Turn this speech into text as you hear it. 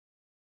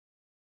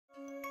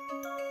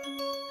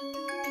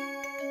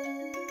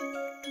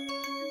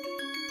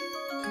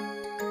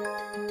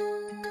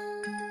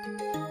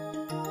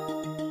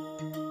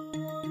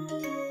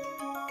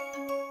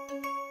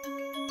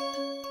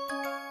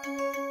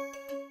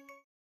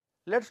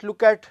Let us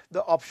look at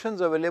the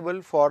options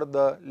available for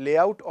the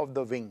layout of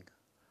the wing.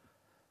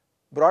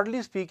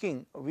 Broadly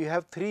speaking, we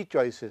have three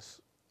choices.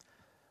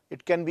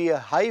 It can be a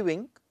high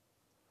wing,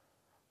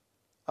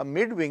 a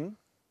mid wing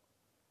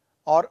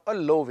or a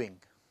low wing.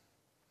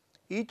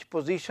 Each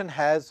position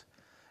has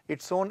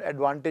its own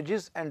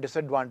advantages and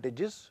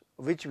disadvantages,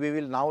 which we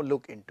will now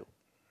look into.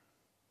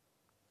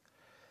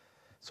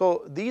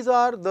 So, these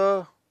are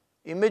the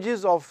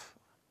images of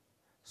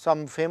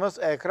some famous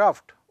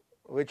aircraft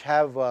which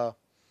have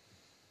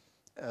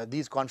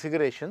these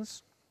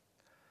configurations.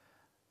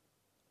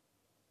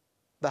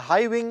 The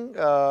high wing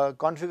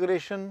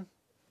configuration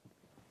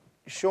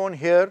shown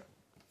here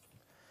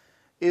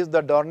is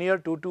the Dornier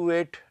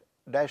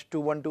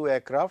 228-212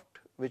 aircraft,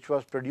 which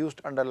was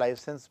produced under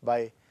license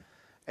by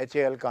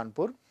HAL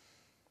Kanpur.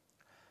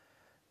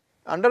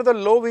 Under the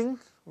low wing,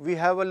 we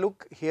have a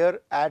look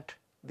here at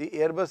the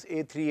Airbus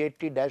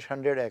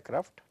A380-100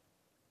 aircraft.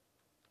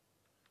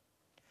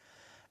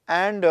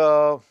 And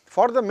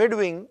for the mid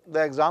wing,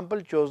 the example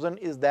chosen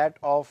is that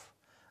of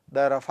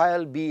the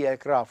Rafale B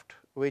aircraft,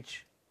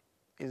 which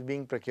is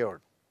being procured.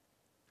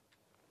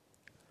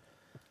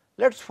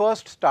 Let us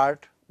first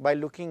start by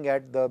looking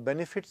at the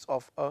benefits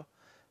of a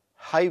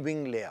high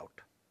wing layout.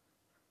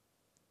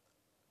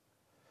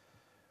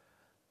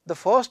 The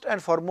first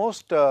and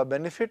foremost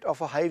benefit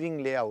of a high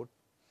wing layout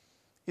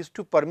is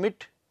to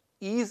permit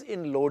ease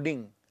in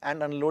loading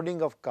and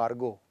unloading of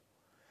cargo,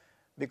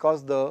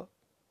 because the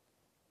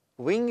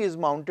wing is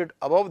mounted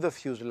above the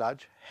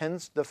fuselage,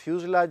 hence the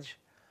fuselage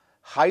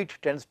height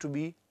tends to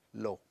be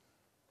low.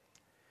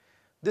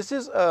 This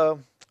is a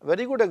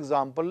very good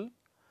example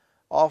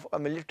of a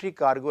military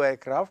cargo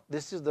aircraft.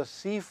 This is the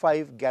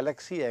C-5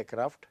 Galaxy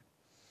aircraft,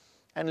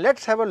 and let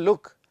us have a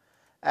look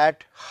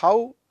at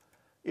how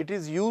it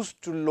is used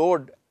to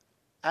load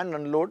and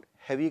unload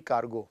heavy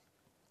cargo.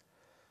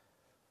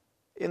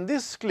 In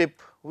this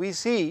clip, we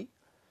see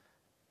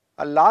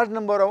a large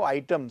number of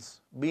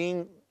items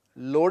being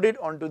loaded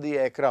onto the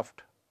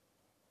aircraft.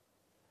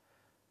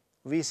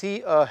 We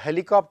see a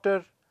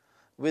helicopter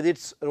with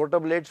its rotor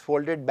blades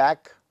folded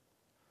back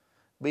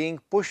being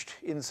pushed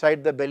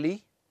inside the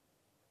belly.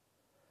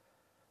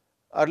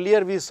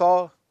 Earlier we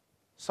saw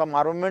some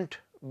armament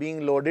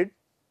being loaded.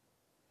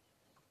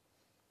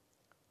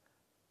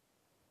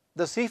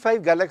 The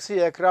C-5 Galaxy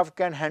aircraft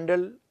can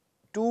handle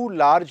 2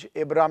 large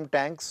Abrams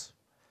tanks,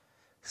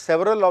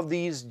 several of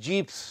these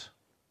jeeps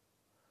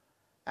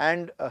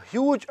and a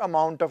huge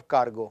amount of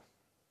cargo.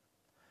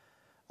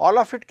 All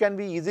of it can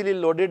be easily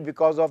loaded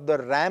because of the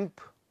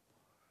ramp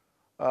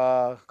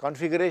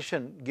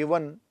configuration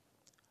given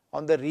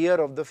on the rear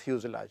of the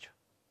fuselage.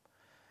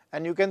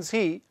 And you can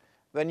see,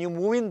 when you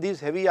move in these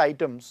heavy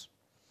items,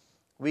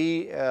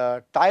 we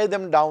tie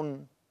them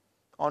down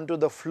onto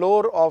the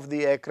floor of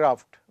the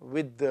aircraft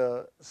with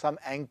some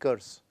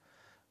anchors,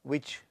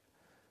 which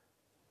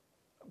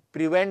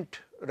prevent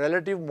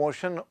relative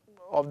motion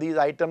of these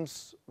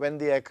items when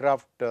the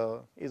aircraft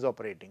is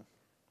operating.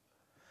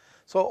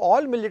 So,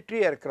 all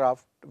military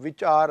aircraft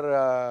which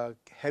are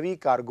heavy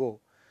cargo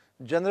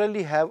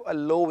generally have a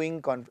low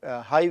wing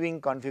high wing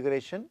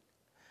configuration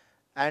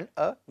and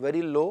a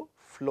very low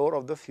floor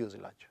of the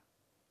fuselage.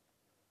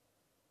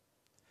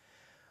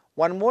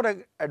 One more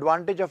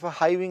advantage of a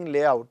high wing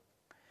layout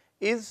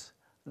is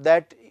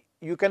that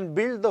you can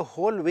build the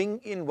whole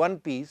wing in one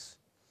piece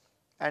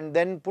and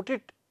then put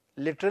it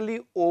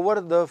literally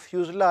over the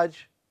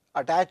fuselage,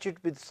 attach it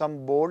with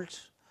some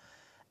bolts,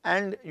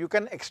 and you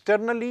can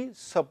externally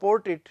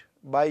support it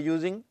by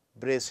using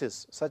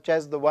braces such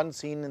as the one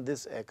seen in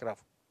this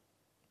aircraft.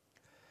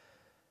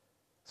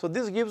 So,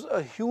 this gives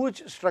a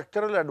huge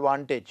structural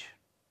advantage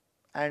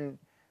and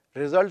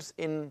results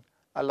in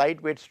a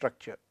lightweight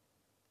structure.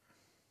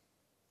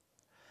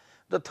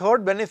 The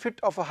third benefit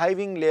of a high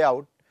wing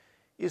layout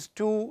is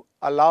to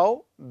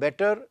allow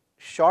better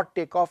short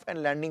takeoff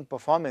and landing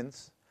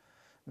performance,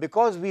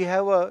 because we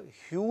have a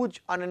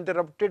huge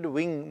uninterrupted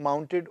wing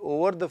mounted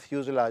over the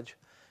fuselage.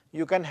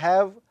 You can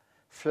have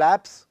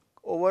flaps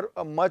over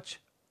a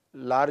much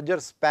larger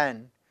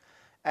span,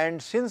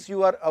 and since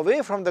you are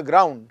away from the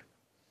ground,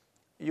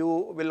 you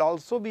will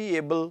also be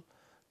able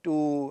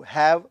to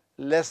have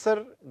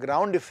lesser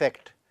ground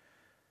effect.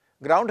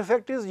 Ground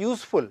effect is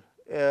useful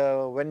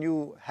when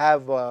you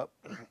have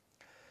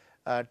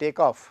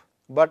takeoff,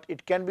 but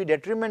it can be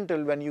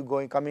detrimental when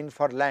you come in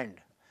for land.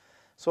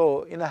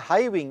 So, in a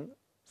high wing,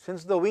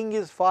 since the wing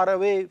is far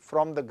away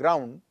from the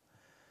ground,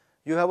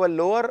 you have a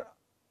lower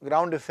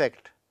ground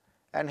effect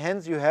and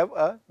hence you have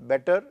a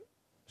better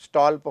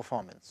stall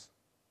performance.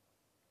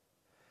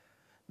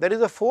 There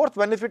is a fourth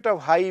benefit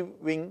of high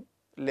wing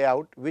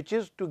layout, which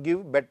is to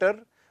give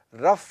better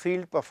rough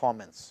field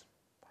performance.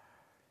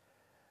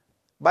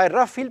 By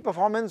rough field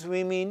performance,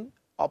 we mean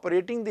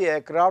operating the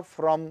aircraft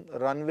from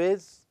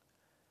runways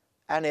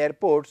and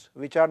airports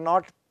which are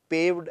not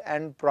paved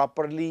and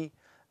properly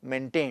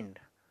maintained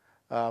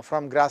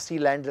from grassy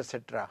lands,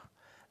 etc.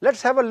 Let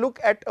us have a look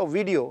at a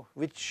video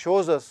which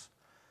shows us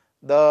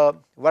the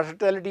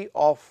versatility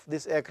of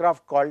this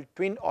aircraft called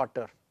Twin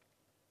Otter.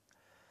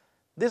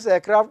 This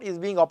aircraft is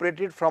being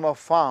operated from a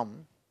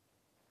farm,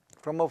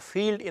 from a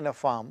field in a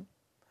farm,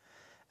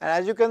 and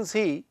as you can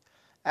see,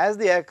 as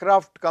the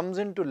aircraft comes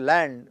into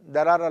land,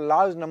 there are a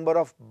large number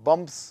of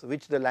bumps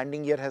which the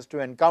landing gear has to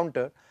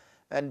encounter,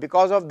 and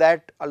because of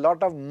that a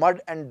lot of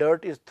mud and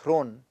dirt is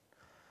thrown.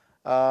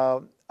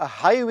 A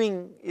high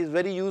wing is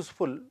very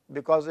useful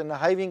because in a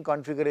high wing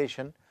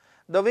configuration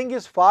the wing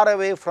is far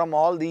away from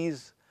all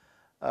these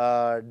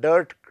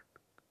dirt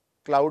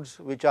clouds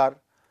which are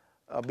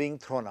being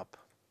thrown up.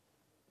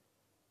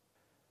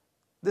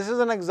 This is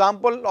an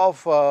example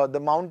of the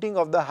mounting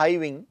of the high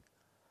wing.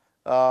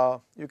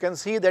 You can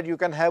see that you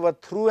can have a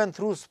through and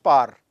through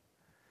spar.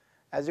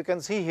 As you can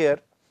see here,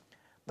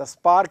 the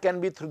spar can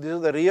be through, this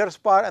is the rear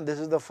spar and this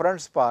is the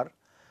front spar,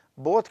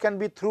 both can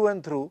be through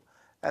and through,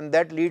 and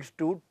that leads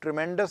to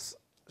tremendous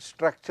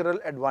structural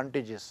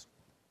advantages.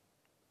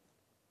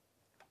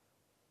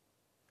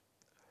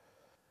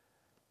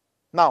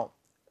 Now,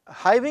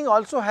 high wing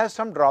also has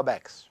some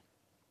drawbacks.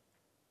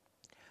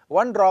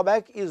 One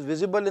drawback is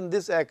visible in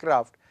this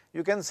aircraft.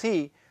 You can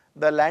see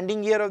the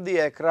landing gear of the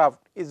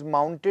aircraft is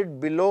mounted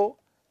below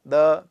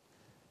the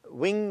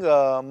wing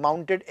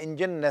mounted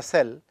engine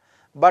nacelle,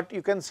 but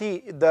you can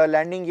see the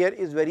landing gear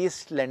is very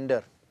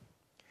slender.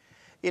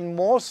 In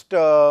most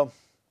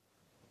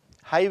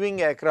high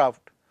wing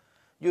aircraft,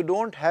 you do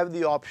not have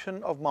the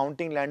option of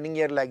mounting landing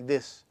gear like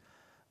this.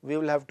 We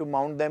will have to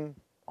mount them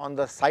on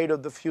the side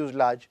of the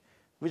fuselage,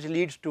 which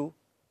leads to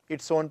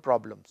its own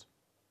problems.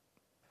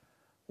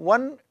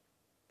 One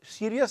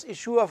serious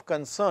issue of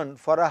concern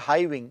for a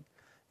high wing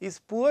is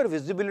poor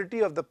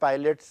visibility of the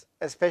pilots,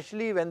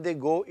 especially when they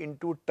go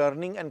into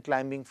turning and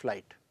climbing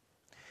flight.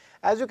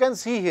 As you can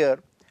see here,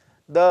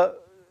 the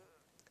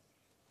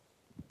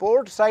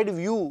port side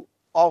view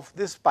of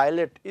this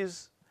pilot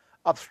is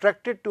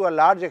obstructed to a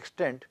large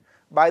extent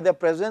by the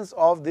presence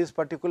of this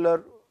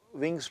particular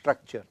wing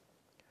structure.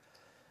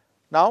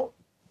 Now,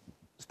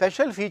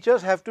 special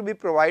features have to be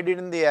provided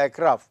in the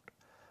aircraft.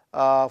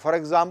 For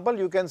example,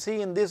 you can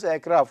see in this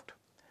aircraft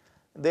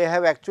they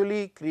have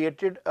actually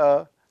created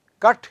a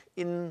cut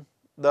in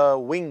the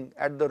wing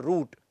at the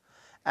root,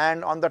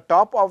 and on the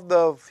top of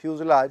the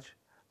fuselage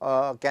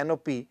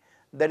canopy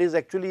there is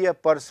actually a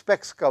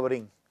perspex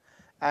covering,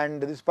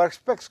 and this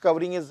perspex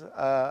covering is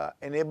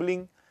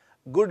enabling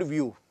good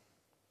view.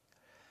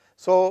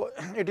 So,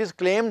 it is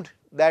claimed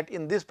that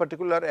in this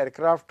particular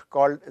aircraft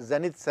called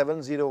Zenith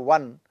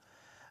 701,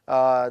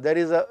 there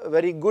is a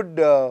very good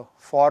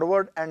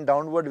forward and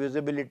downward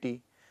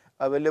visibility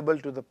available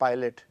to the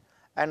pilot,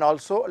 and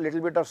also a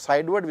little bit of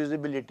sideward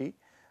visibility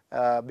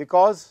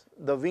because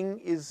the wing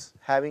is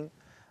having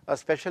a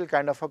special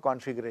kind of a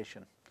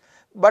configuration.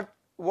 But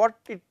what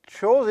it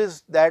shows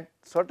is that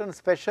certain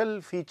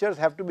special features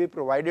have to be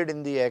provided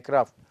in the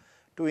aircraft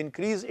to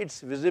increase its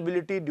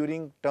visibility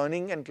during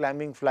turning and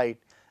climbing flight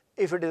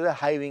if it is a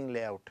high wing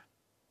layout.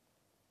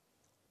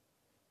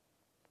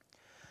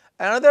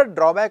 Another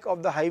drawback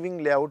of the high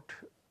wing layout,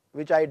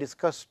 which I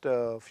discussed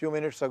a few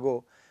minutes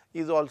ago,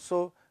 is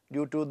also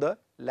due to the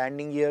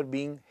landing gear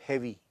being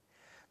heavy.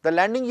 The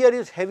landing gear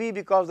is heavy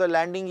because the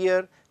landing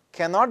gear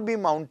cannot be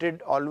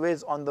mounted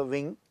always on the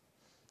wing.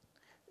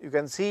 You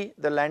can see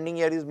the landing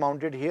gear is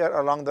mounted here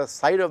along the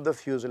side of the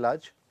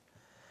fuselage.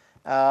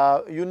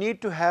 You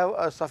need to have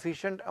a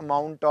sufficient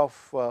amount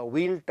of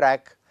wheel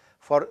track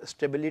for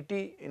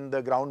stability in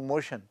the ground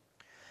motion,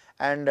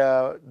 and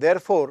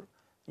therefore,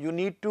 you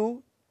need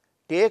to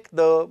take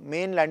the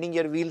main landing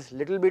gear wheels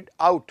little bit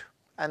out,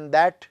 and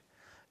that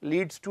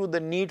leads to the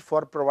need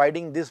for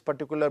providing this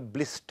particular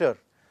blister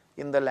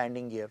in the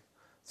landing gear.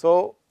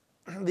 So,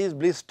 these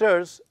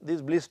blisters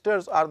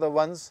are the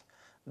ones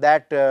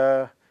that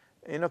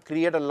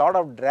create a lot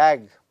of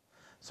drag.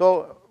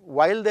 So,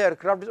 while the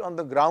aircraft is on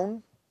the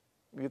ground,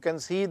 you can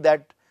see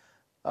that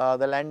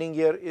the landing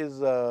gear is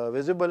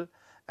visible,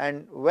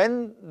 and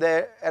when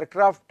the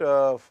aircraft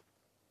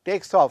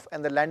takes off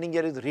and the landing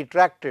gear is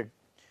retracted,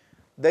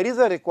 there is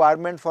a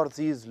requirement for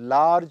these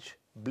large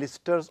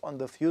blisters on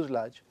the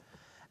fuselage,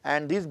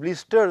 and these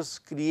blisters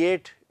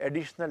create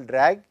additional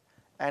drag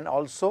and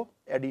also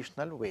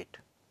additional weight.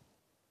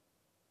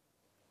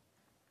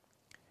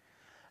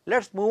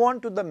 Let us move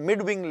on to the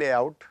mid-wing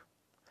layout.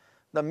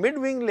 The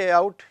mid-wing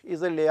layout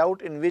is a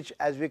layout in which,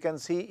 as we can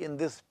see in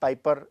this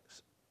Piper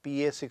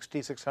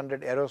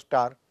PA-60-600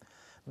 Aerostar,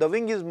 the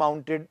wing is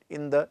mounted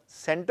in the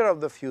center of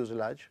the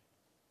fuselage.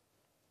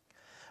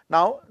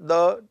 Now,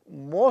 the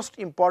most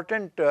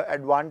important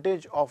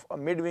advantage of a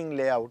mid-wing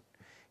layout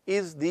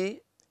is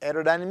the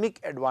aerodynamic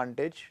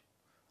advantage.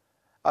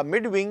 A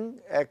mid-wing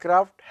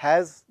aircraft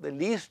has the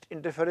least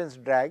interference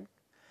drag,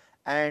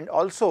 and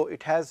also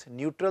it has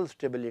neutral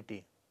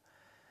stability.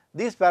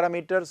 These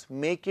parameters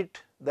make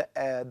it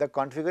the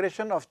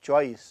configuration of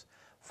choice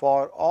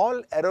for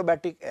all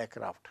aerobatic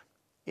aircraft.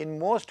 In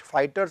most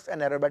fighters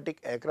and aerobatic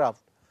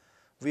aircraft,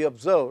 we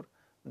observe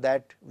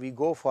that we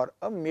go for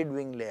a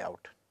mid-wing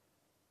layout.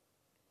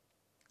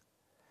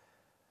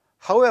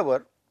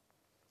 However,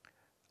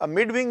 a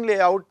mid-wing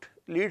layout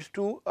leads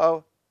to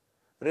a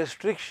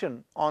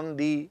restriction on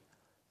the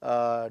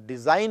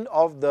design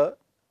of the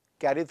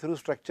carry through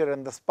structure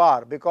and the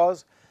spar,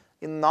 because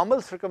in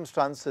normal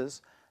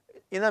circumstances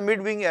in a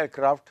mid-wing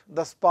aircraft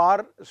the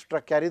spar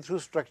carry through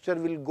structure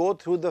will go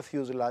through the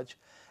fuselage,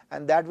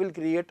 and that will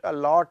create a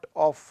lot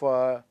of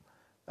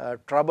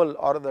trouble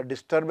or the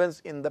disturbance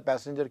in the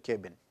passenger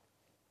cabin.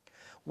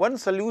 One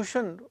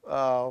solution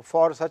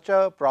for such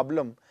a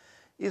problem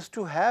is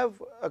to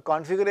have a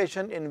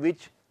configuration in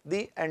which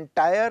the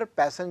entire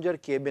passenger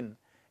cabin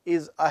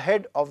is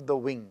ahead of the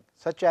wing,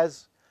 such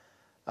as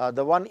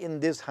the one in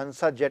this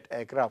Hansa jet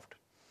aircraft.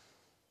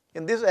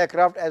 In this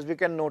aircraft, as we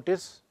can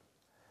notice,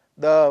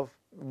 the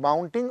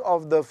mounting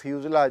of the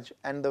fuselage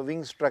and the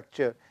wing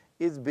structure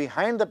is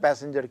behind the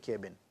passenger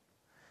cabin.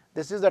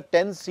 This is a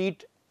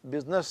 10-seat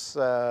business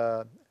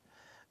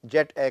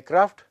jet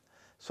aircraft.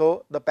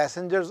 So, the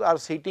passengers are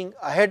sitting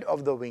ahead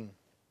of the wing.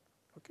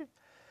 Okay.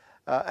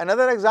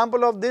 Another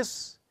example of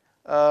this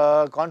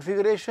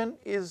configuration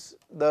is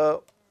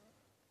the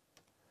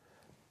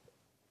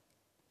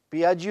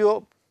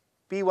Piaggio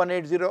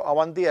P180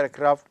 Avanti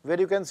aircraft, where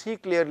you can see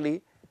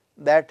clearly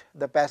that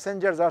the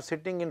passengers are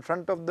sitting in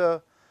front of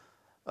the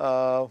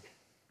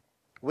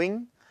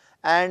wing,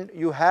 and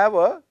you have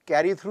a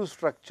carry through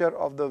structure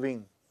of the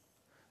wing,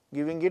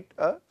 giving it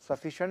a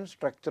sufficient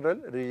structural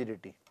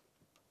rigidity.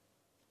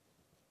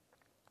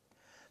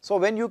 So,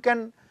 when you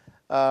can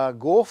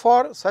go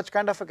for such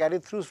kind of a carry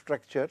through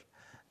structure,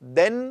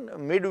 then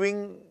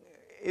mid-wing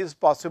is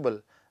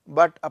possible.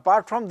 But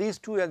apart from these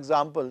two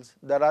examples,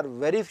 there are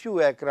very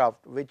few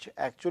aircraft which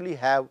actually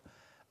have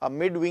a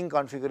mid-wing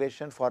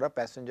configuration for a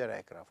passenger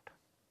aircraft.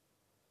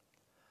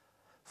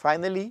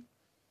 Finally,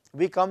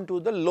 we come to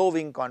the low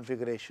wing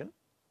configuration,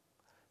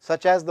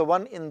 such as the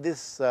one in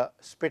this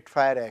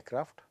Spitfire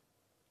aircraft.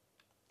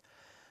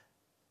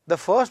 The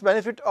first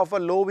benefit of a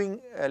low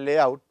wing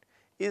layout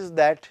is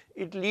that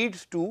it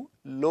leads to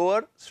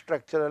lower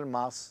structural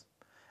mass,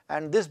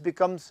 and this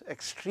becomes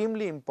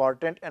extremely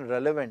important and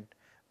relevant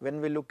when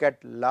we look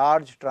at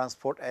large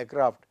transport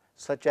aircraft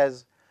such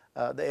as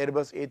the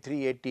Airbus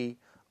A380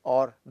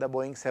 or the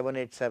Boeing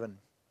 787.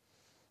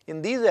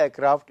 In these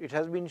aircraft, it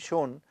has been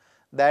shown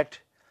that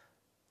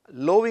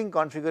low wing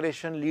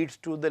configuration leads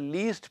to the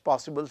least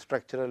possible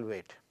structural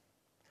weight.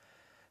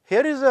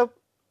 Here is a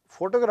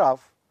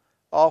photograph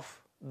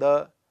of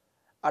the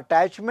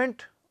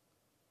attachment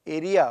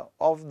area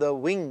of the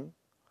wing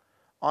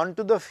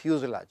onto the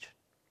fuselage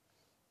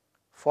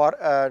for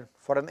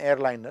an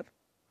airliner.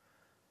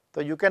 So,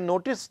 you can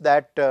notice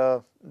that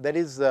there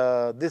is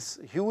this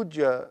huge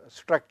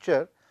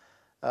structure,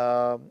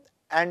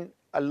 and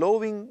a low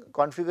wing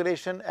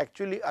configuration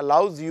actually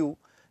allows you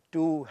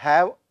to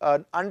have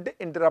an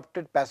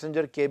uninterrupted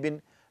passenger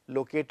cabin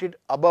located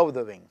above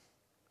the wing.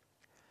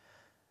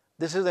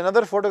 This is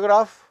another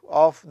photograph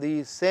of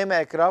the same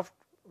aircraft,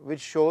 which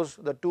shows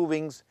the two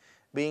wings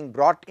being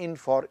brought in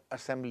for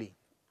assembly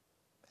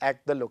at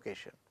the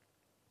location.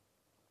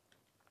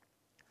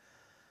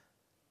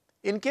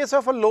 In case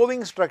of a low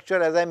wing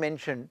structure, as I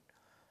mentioned,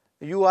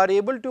 you are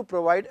able to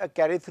provide a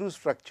carry through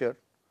structure,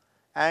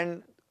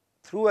 and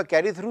through a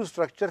carry through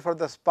structure for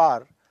the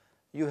spar,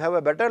 you have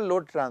a better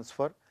load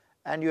transfer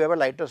and you have a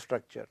lighter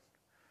structure.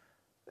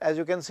 As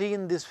you can see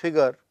in this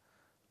figure,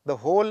 the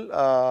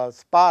whole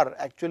spar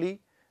actually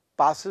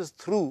passes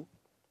through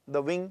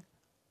the wing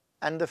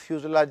and the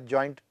fuselage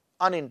joint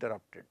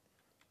uninterrupted.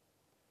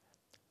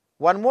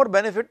 One more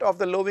benefit of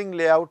the low wing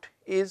layout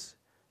is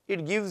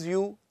it gives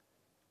you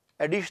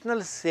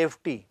additional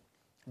safety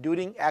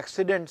during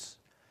accidents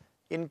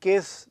in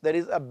case there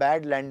is a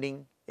bad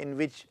landing, in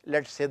which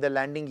let us say the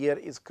landing gear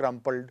is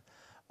crumpled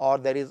or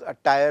there is a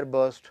tire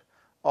burst,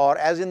 or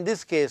as in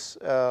this case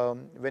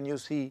when you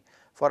see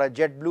for a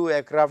JetBlue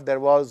aircraft there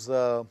was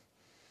a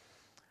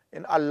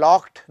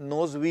locked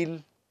nose wheel,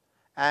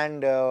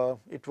 and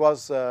it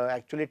was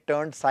actually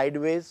turned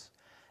sideways,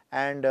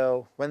 and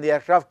when the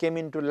aircraft came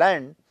into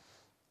land,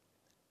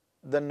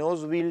 the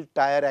nose wheel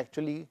tire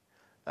actually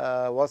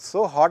was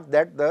so hot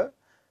that the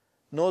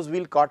nose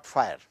wheel caught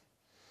fire.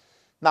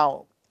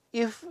 Now,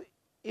 if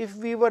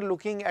we were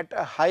looking at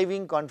a high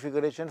wing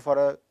configuration for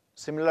a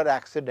similar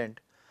accident,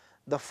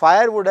 the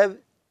fire would have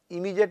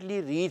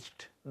immediately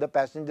reached the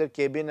passenger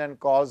cabin and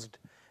caused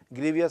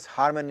grievous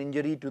harm and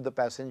injury to the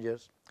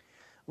passengers.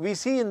 We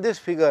see in this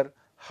figure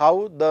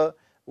how the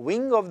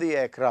wing of the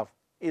aircraft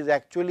is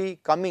actually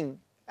coming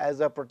as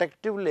a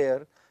protective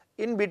layer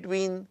in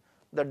between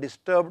the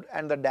disturbed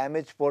and the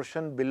damaged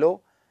portion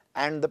below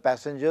and the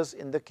passengers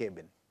in the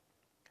cabin.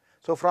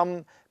 So,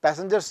 from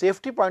passenger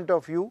safety point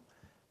of view,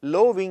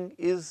 low wing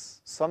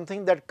is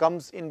something that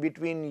comes in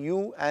between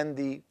you and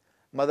the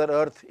Mother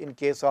Earth in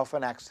case of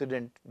an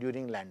accident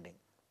during landing.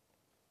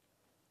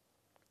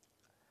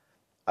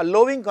 A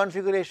low wing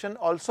configuration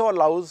also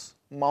allows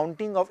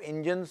mounting of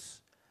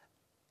engines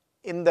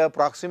in the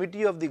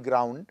proximity of the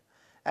ground,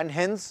 and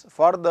hence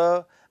for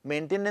the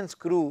maintenance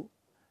crew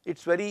it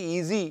is very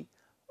easy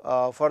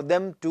for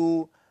them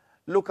to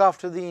look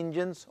after the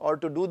engines or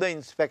to do the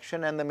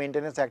inspection and the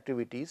maintenance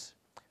activities,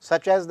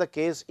 such as the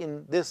case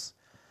in this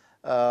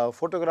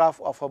photograph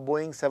of a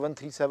Boeing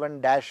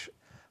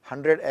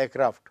 737-100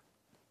 aircraft.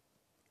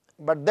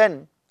 But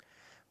then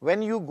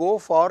when you go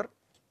for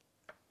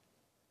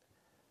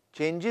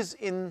changes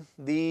in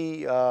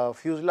the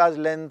fuselage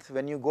length,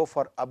 when you go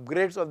for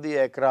upgrades of the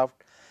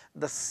aircraft,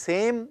 the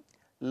same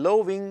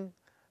low wing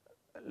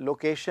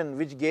location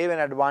which gave an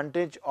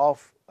advantage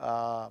of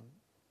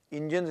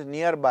engines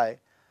nearby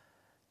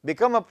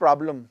become a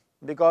problem,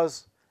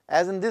 because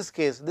as in this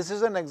case, this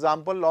is an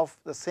example of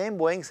the same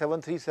Boeing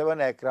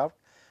 737 aircraft,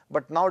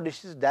 but now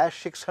this is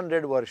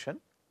 -600 version.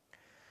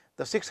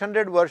 The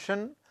 600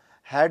 version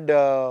had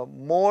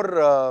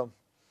more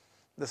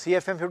the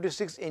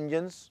CFM56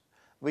 engines,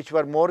 which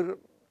were more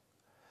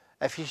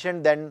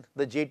efficient than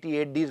the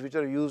JT8Ds which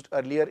are used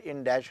earlier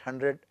in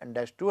 -100 and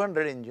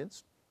 -200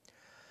 engines,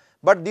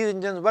 but these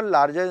engines were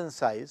larger in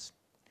size.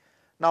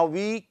 Now,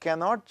 we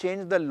cannot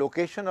change the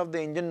location of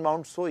the engine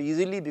mount so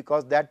easily,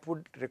 because that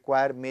would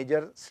require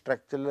major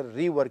structural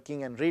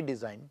reworking and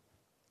redesign.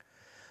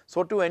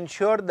 So, to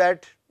ensure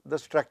that the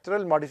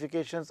structural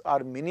modifications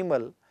are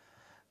minimal,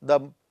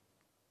 the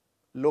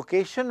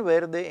location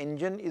where the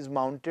engine is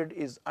mounted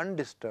is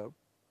undisturbed,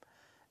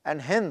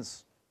 and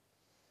hence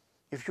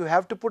if you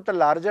have to put a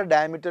larger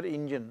diameter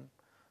engine,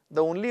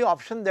 the only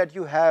option that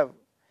you have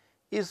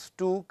is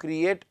to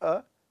create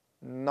a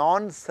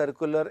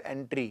non-circular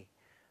entry.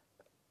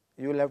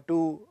 You will have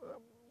to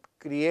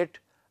create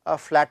a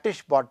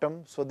flattish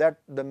bottom, so that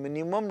the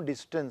minimum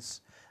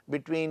distance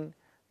between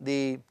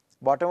the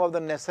bottom of the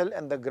nacelle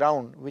and the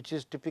ground, which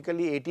is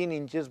typically 18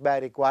 inches by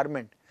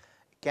requirement,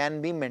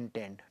 can be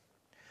maintained.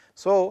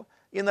 So,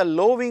 in a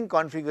low wing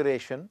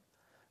configuration,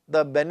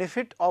 the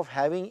benefit of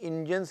having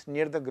engines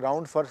near the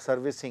ground for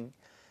servicing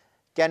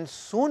can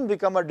soon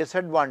become a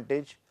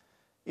disadvantage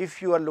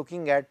if you are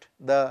looking at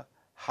the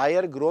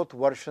higher growth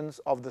versions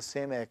of the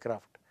same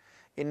aircraft,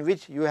 in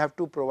which you have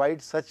to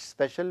provide such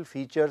special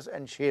features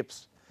and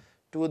shapes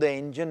to the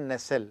engine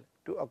nacelle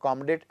to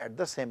accommodate at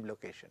the same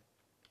location.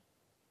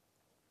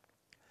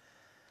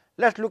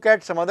 Let us look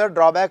at some other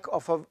drawback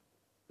of a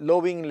low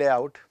wing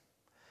layout.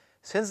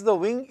 Since the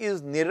wing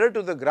is nearer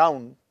to the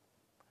ground,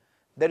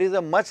 there is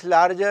a much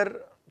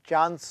larger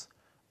chance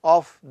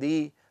of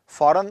the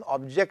foreign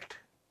object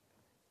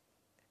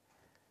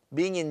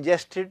being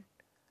ingested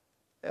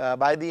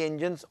by the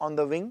engines on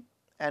the wing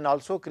and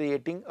also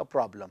creating a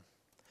problem.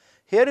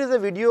 Here is a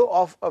video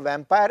of a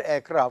Vampire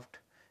aircraft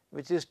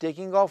which is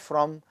taking off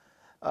from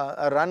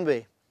a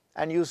runway,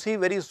 and you see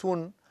very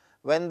soon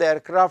when the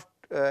aircraft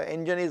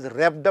engine is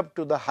revved up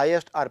to the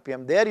highest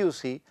RPM, there you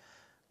see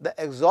the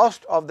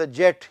exhaust of the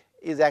jet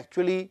is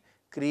actually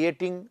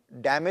creating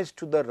damage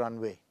to the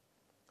runway.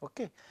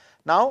 Okay.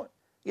 Now,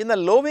 in a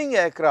low wing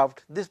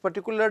aircraft, this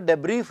particular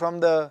debris from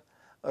the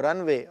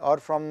runway or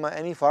from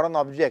any foreign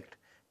object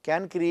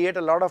can create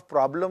a lot of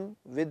problem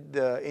with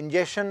the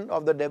ingestion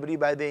of the debris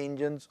by the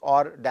engines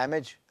or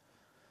damage.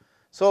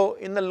 So,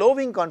 in the low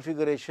wing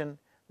configuration,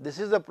 this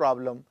is a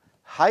problem.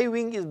 High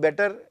wing is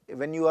better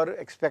when you are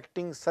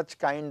expecting such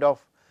kind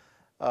of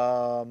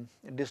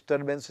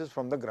disturbances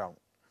from the ground.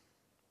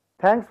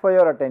 Thanks for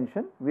your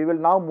attention. We will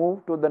now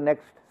move to the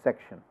next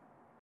section.